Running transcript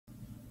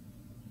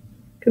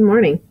Good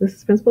morning. This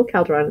is Principal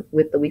Calderon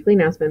with the weekly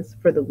announcements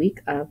for the week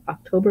of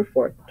October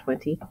 4th,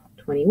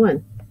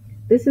 2021.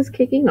 This is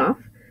kicking off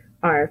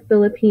our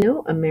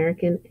Filipino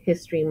American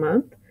History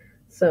Month.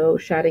 So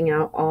shouting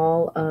out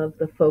all of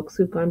the folks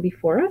who've gone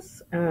before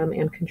us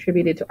and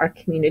contributed to our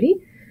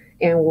community.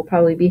 And we'll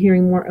probably be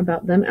hearing more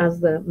about them as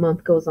the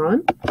month goes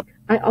on.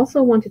 I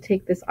also want to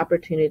take this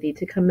opportunity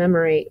to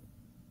commemorate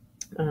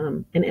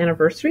an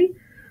anniversary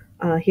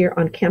here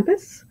on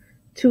campus.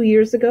 2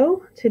 years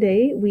ago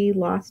today, we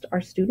lost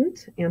our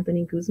student,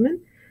 Anthony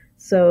Guzman.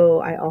 So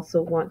I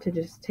also want to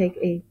just take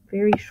a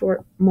very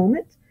short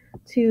moment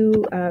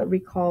to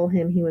recall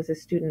him. He was a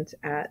student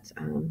at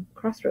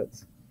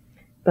Crossroads,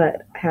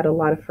 but had a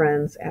lot of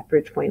friends at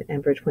Bridgepoint,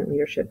 and Bridgepoint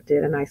leadership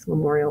did a nice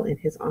memorial in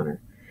his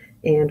honor.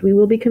 And we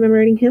will be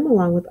commemorating him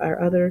along with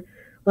our other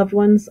loved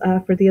ones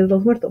for Dia de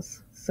los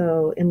Muertos.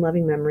 So in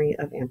loving memory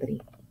of Anthony.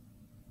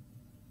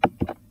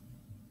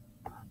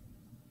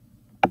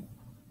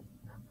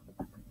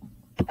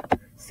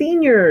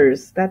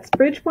 Seniors, that's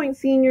Bridgepoint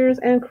seniors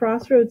and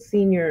Crossroads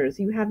seniors.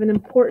 You have an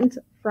important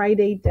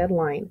Friday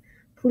deadline.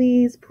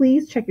 Please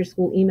check your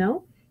school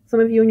email.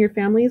 Some of you and your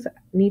families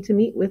need to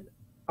meet with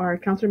our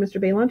counselor,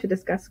 Mr. Balon, to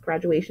discuss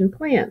graduation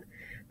plan.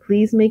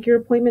 Please make your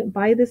appointment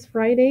by this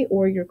Friday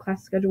or your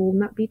class schedule will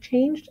not be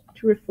changed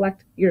to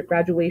reflect your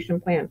graduation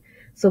plan.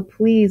 So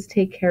please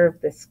take care of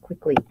this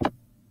quickly.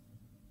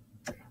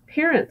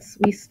 Parents,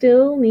 we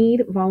still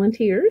need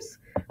volunteers.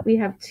 We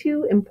have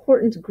two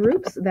important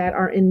groups that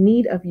are in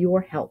need of your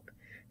help.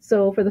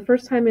 So for the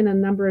first time in a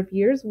number of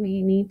years,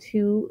 we need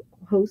to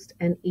host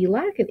an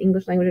ELAC, an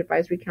English Language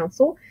Advisory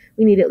Council.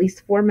 We need at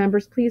least 4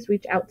 members. Please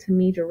reach out to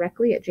me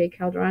directly at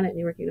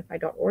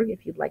jcalderon@newarkunified.org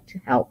if you'd like to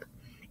help.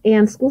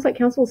 And School Site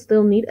Council is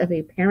still in need of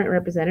a parent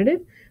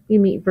representative. We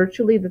meet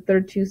virtually the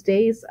third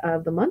Tuesdays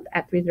of the month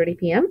at 3:30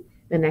 p.m.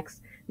 The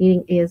next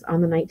meeting is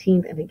on the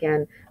 19th. And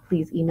again,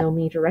 please email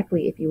me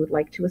directly if you would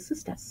like to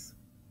assist us.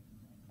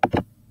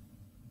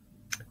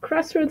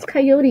 Crossroads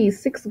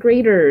Coyotes, 6th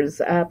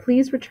graders,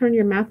 please return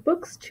your math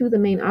books to the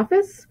main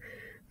office.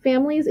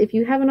 Families, if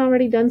you haven't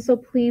already done so,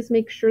 please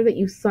make sure that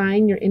you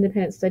sign your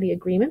independent study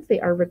agreements. They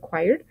are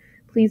required.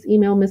 Please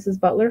email Mrs.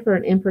 Butler for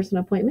an in-person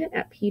appointment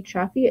at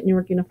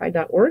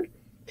pchaffee@newarkunified.org.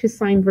 To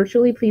sign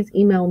virtually, please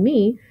email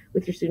me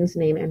with your student's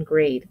name and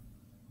grade.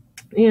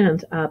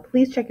 And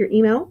please check your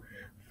email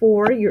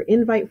for your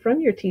invite from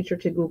your teacher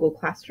to Google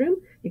Classroom.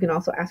 You can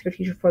also ask your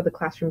teacher for the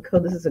classroom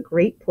code. This is a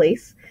great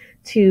place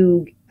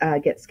to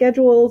get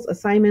schedules,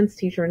 assignments,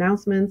 teacher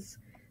announcements.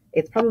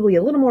 It's probably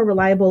a little more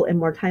reliable and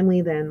more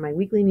timely than my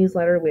weekly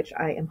newsletter, which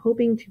I am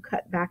hoping to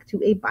cut back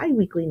to a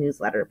bi-weekly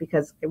newsletter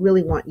because I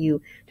really want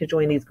you to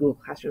join these Google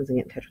Classrooms and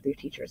get in touch with your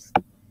teachers.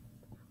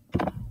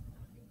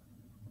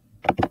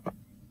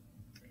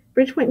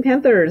 Bridgepoint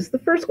Panthers, the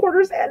first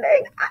quarter's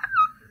ending.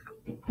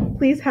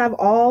 Please have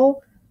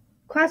all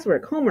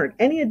classwork, homework,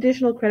 any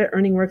additional credit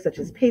earning work such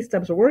as pay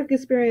stubs or work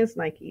experience,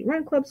 Nike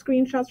Run Club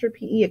screenshots for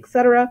PE,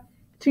 etc.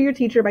 to your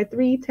teacher by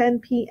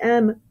 3:10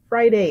 p.m.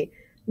 Friday.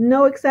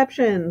 No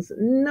exceptions,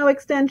 no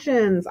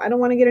extensions. I don't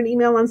want to get an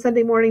email on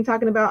Sunday morning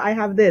talking about I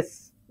have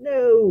this.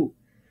 No.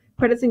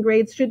 Credits and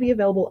grades should be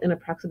available in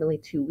approximately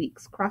 2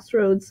 weeks.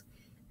 Crossroads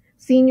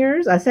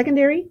seniors,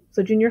 secondary,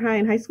 so junior high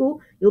and high school,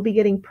 you'll be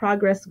getting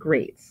progress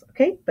grades,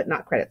 okay? But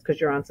not credits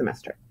because you're on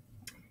semester.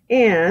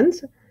 And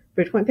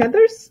Bridgepoint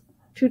Panthers,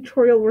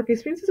 tutorial work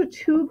experiences are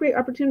 2 great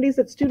opportunities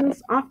that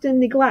students often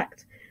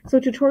neglect. So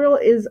tutorial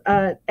is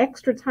an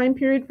extra time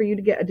period for you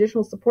to get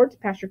additional support to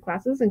pass your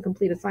classes and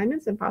complete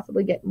assignments and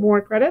possibly get more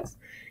credits.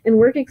 And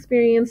work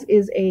experience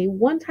is a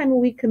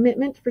 1-time-a-week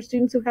commitment for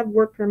students who have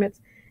work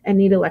permits and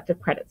need elective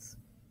credits.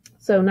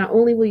 So not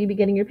only will you be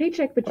getting your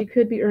paycheck, but you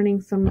could be earning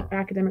some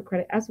academic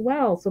credit as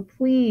well. So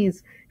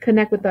please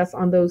connect with us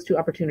on those 2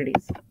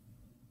 opportunities.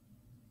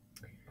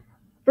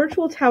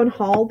 Virtual town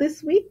hall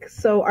this week.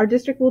 So our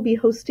district will be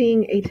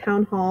hosting a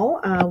town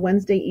hall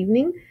Wednesday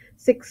evening,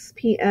 6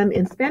 p.m.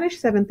 in Spanish,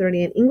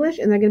 7:30 in English,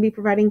 and they're going to be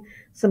providing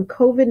some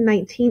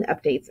COVID-19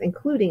 updates,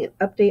 including an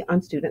update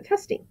on student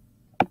testing.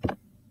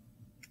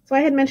 So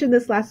I had mentioned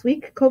this last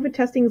week. COVID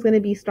testing is going to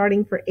be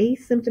starting for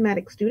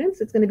asymptomatic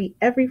students. It's going to be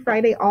every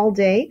Friday all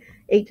day,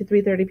 8 to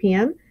 3:30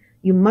 p.m.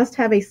 You must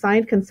have a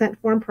signed consent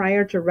form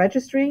prior to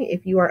registering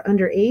if you are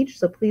underage,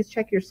 so please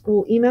check your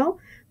school email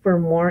for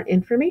more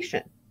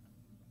information.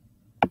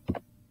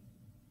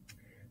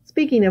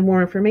 Speaking of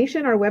more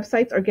information, our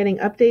websites are getting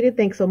updated.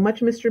 Thanks so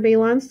much, Mr.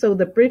 Balon. So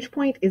the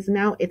Bridgepoint is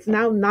now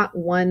not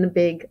one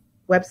big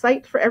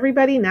website for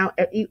everybody. Now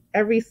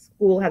every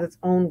school has its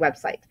own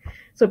website.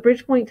 So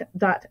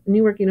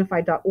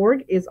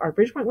bridgepoint.newarkunified.org is our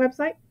Bridgepoint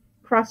website.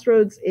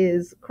 Crossroads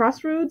is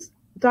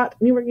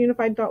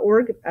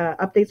crossroads.newarkunified.org.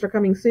 Updates are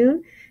coming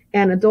soon.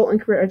 And adult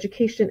and career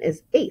education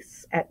is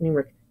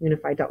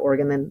ace@newarkunified.org.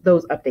 And then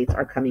those updates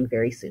are coming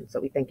very soon. So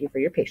we thank you for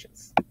your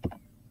patience.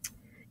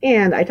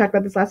 And I talked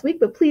about this last week,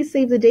 but please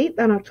save the date.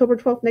 On October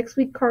 12th next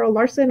week, Carl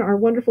Larson, our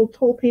wonderful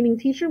toll painting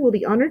teacher, will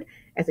be honored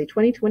as a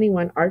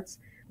 2021 Arts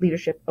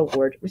Leadership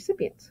Award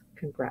recipient.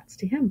 Congrats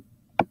to him.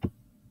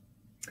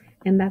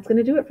 And that's going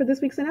to do it for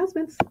this week's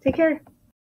announcements. Take care.